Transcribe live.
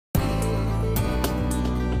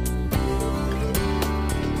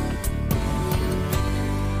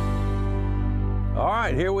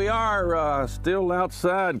right, here we are, still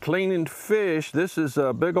outside cleaning fish. This is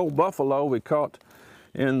a big old buffalo we caught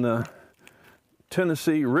in the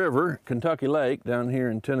Tennessee River, Kentucky Lake, down here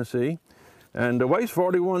in Tennessee, and it weighs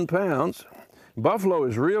 41 pounds. Buffalo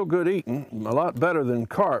is real good eating, a lot better than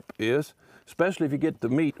carp is, especially if you get the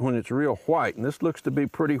meat when it's real white. And this looks to be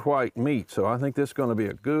pretty white meat, so I think this is going to be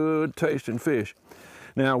a good tasting fish.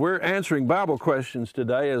 Now, we're answering Bible questions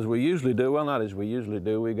today as we usually do. Well, not as we usually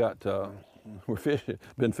do.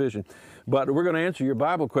 Been fishing. But we're going to answer your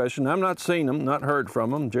Bible question. I've not seen them, not heard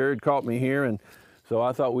from them. Jared caught me here, and so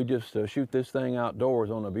I thought we'd just shoot this thing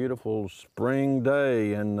outdoors on a beautiful spring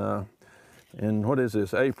day in what is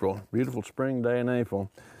this, April. Beautiful spring day in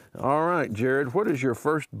April. All right, Jared, what is your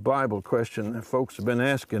first Bible question that folks have been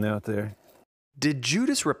asking out there? Did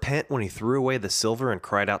Judas repent when he threw away the silver and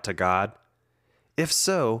cried out to God? If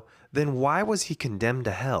so, then why was he condemned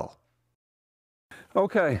to hell?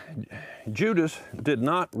 Okay, Judas did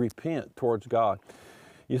not repent towards God.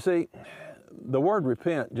 You see, the word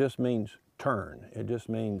repent just means turn. It just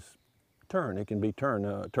means turn. It can be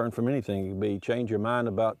turn from anything. It can be change your mind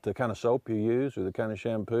about the kind of soap you use or the kind of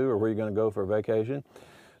shampoo or where you're going to go for a vacation.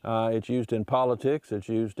 It's used in politics. It's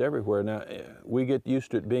used everywhere. Now, we get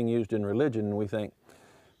used to it being used in religion, and we think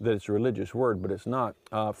that it's a religious word, but it's not.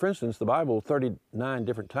 For instance, the Bible 39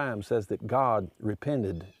 different times says that God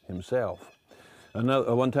repented himself.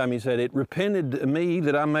 One time he said, "It repented me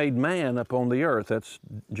that I made man upon the earth." That's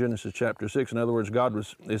Genesis chapter 6. In other words, God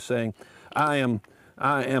is saying, I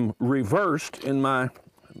am reversed in my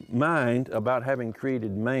mind about having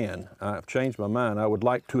created man. I've changed my mind. I would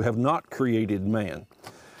like to have not created man.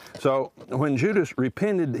 So when Judas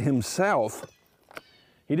repented himself,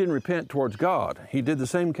 he didn't repent towards God. He did the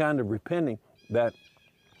same kind of repenting that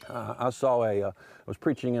I was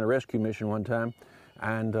preaching in a rescue mission one time,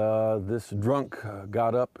 and this drunk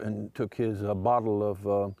got up and took his bottle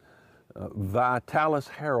of Vitalis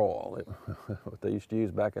hair oil, what they used to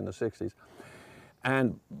use back in the 60s.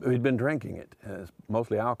 And he'd been drinking it,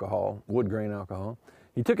 mostly alcohol, wood grain alcohol.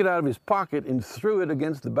 He took it out of his pocket and threw it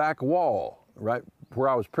against the back wall, right where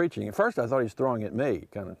I was preaching. At first I thought he was throwing it at me,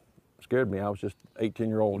 kind of scared me. I was just an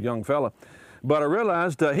 18-year-old young fella. But I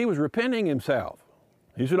realized he was repenting himself.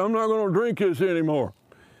 He said, "I'm not going to drink this anymore,"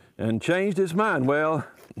 and changed his mind. Well,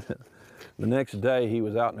 the next day he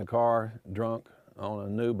was out in the car, drunk, on a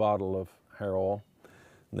new bottle of hair oil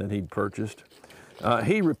that he'd purchased.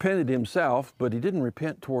 He repented himself, but he didn't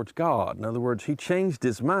repent towards God. In other words, he changed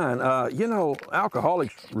his mind. You know,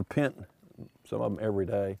 alcoholics repent, some of them every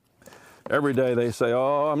day. Every day they say,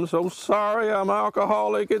 "Oh, I'm so sorry, I'm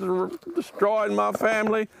alcoholic, it's destroying my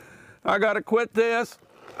family. I got to quit this.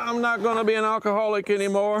 I'm not going to be an alcoholic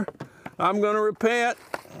anymore. I'm going to repent."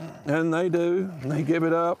 And they do. And they give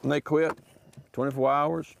it up and they quit. 24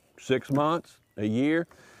 hours, 6 months, a year.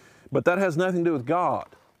 But that has nothing to do with God.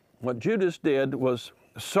 What Judas did was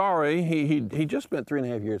sorry. He just spent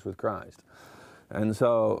 3.5 years with Christ. And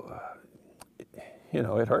so, you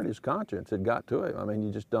know, it hurt his conscience. It got to him. I mean,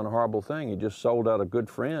 he just done a horrible thing. He just sold out a good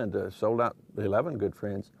friend, sold out 11 good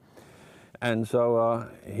friends. And so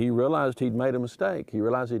he realized he'd made a mistake. He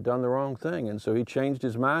realized he'd done the wrong thing. And so he changed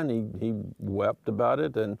his mind. He wept about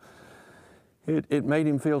it. And it made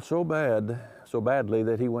him feel so badly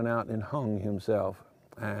that he went out and hung himself.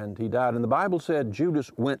 And he died. And the Bible said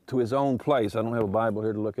Judas went to his own place. I don't have a Bible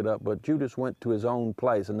here to look it up, but Judas went to his own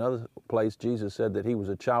place. Another place, Jesus said that he was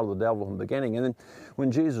a child of the devil from the beginning. And then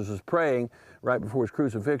when Jesus was praying right before his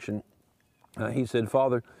crucifixion, he said,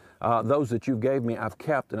 "Father, those that you gave me I've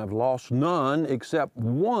kept, and I've lost none except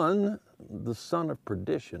one, the son of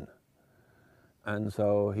perdition." And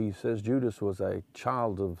so he says Judas was a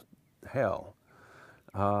child of hell.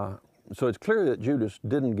 So it's clear that Judas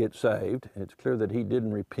didn't get saved. It's clear that he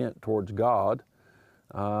didn't repent towards God.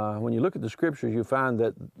 When you look at the scriptures, you find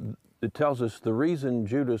that it tells us the reason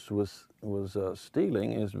Judas was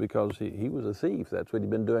stealing is because he was a thief. That's what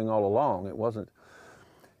he'd been doing all along. It wasn't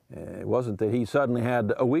that he suddenly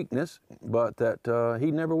had a weakness, but that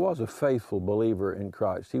he never was a faithful believer in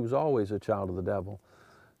Christ. He was always a child of the devil.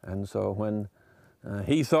 And so when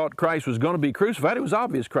he thought Christ was going to be crucified, it was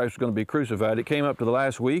obvious Christ was going to be crucified. It came up to the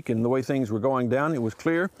last week, and the way things were going down, it was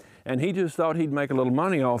clear. And he just thought he'd make a little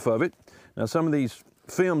money off of it. Now, some of these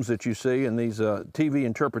films that you see and these TV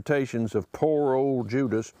interpretations of poor old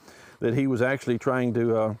Judas, that he was actually trying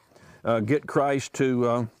to get Christ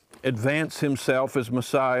to advance himself as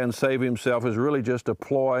Messiah and save himself, is really just a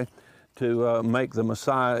ploy to make the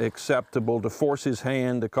Messiah acceptable, to force his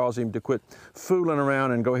hand, to cause him to quit fooling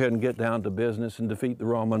around and go ahead and get down to business and defeat the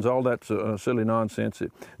Romans. All that's silly nonsense.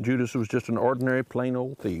 Judas was just an ordinary, plain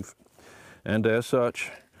old thief. And as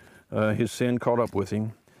such, his sin caught up with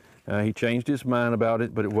him. He changed his mind about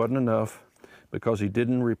it, but it wasn't enough because he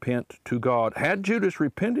didn't repent to God. Had Judas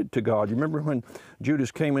repented to God, you remember when Judas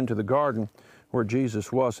came into the garden where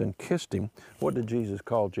Jesus was and kissed him, what did Jesus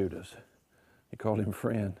call Judas? He called him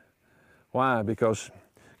friend. Why? Because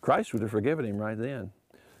Christ would have forgiven him right then.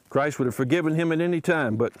 Christ would have forgiven him at any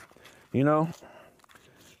time, but you know,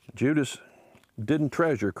 Judas didn't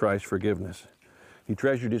treasure Christ's forgiveness. He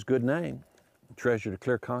treasured his good name, he treasured a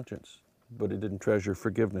clear conscience, but he didn't treasure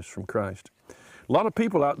forgiveness from Christ. A lot of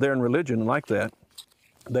people out there in religion like that.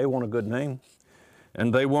 They want a good name,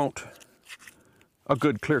 and they want a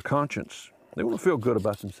good, clear conscience. They want to feel good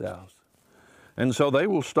about themselves. And so they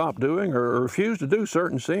will stop doing or refuse to do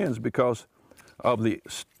certain sins because of the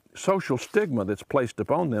social stigma that's placed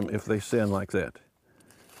upon them if they sin like that.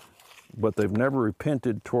 But they've never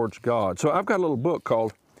repented towards God. So I've got a little book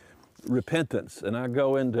called Repentance, and I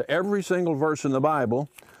go into every single verse in the Bible.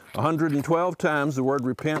 112 times the word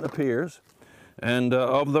repent appears, and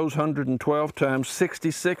of those 112 times,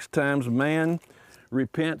 66 times man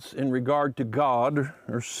repents in regard to God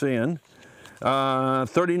or sin.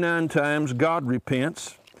 39 times God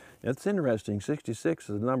repents. It's interesting, 66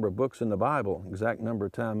 is the number of books in the Bible, exact number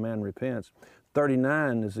of times man repents.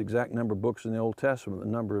 39 is the exact number of books in the Old Testament, the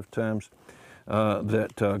number of times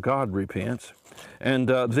that God repents. And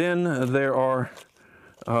then there are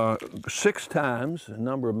 6 times the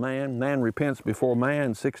number of man repents before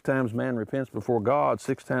man, 6 times man repents before God,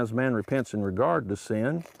 6 times man repents in regard to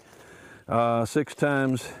sin, 6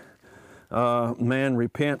 times man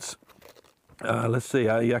repents. Let's see,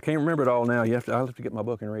 I can't remember it all now. I'll have to get my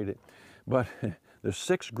book and read it. But there's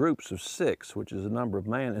 6 groups of 6, which is the number of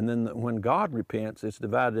man. And then when God repents, it's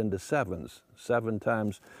divided into 7s. 7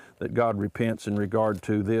 times that God repents in regard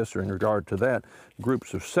to this or in regard to that.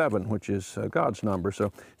 Groups of 7, which is God's number.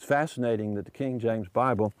 So it's fascinating that the King James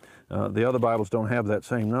Bible, the other Bibles don't have that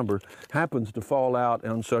same number, happens to fall out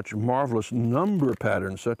on such marvelous number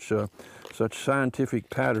patterns, such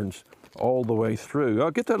scientific patterns all the way through.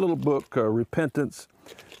 I'll get that little book, Repentance,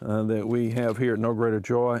 that we have here at No Greater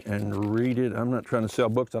Joy, and read it. I'm not trying to sell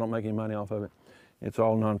books. I don't make any money off of it. It's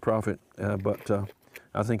all nonprofit, but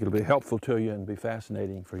I think it'll be helpful to you and be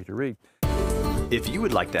fascinating for you to read. If you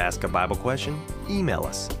would like to ask a Bible question, email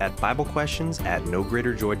us at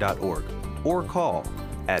biblequestions@nogreaterjoy.org or call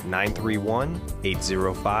at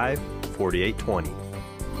 931-805-4820.